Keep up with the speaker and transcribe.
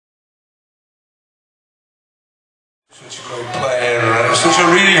Such a great player, such a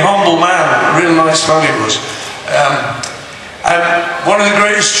really humble man, real nice man he was. And one of the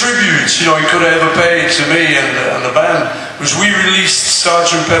greatest tributes, he could have ever paid to me and the band was we released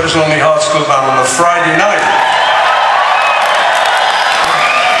Sgt. Pepper's Lonely Hearts Club Band on a Friday night.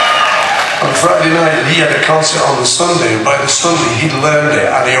 On Friday night, and he had a concert on the Sunday, and by the Sunday he'd learned it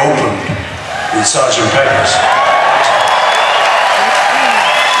and he opened with Sgt. Pepper's.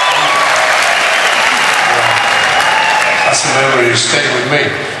 That's a memory that stayed with me.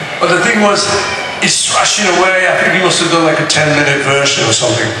 But the thing was, he's thrashing away. I think he must have done like a 10-minute version or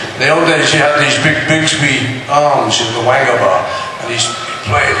something. In the old days, you had these big Bigsby arms in the Wanga bar, and he's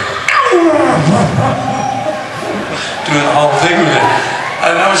playing, doing the whole thing with it.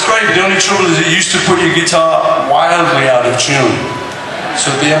 And that was great. The only trouble is it used to put your guitar wildly out of tune.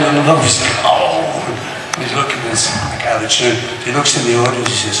 So at the end of the number, he's like, and he's looking at this, like out of tune. He looks in the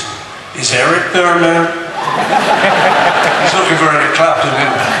audience, he says, "Is Eric there, man?" He's looking for Eric Clapton,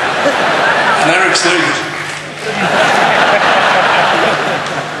 and Eric's there. He goes,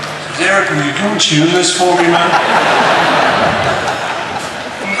 "Eric, will you go and tune this for me, man?"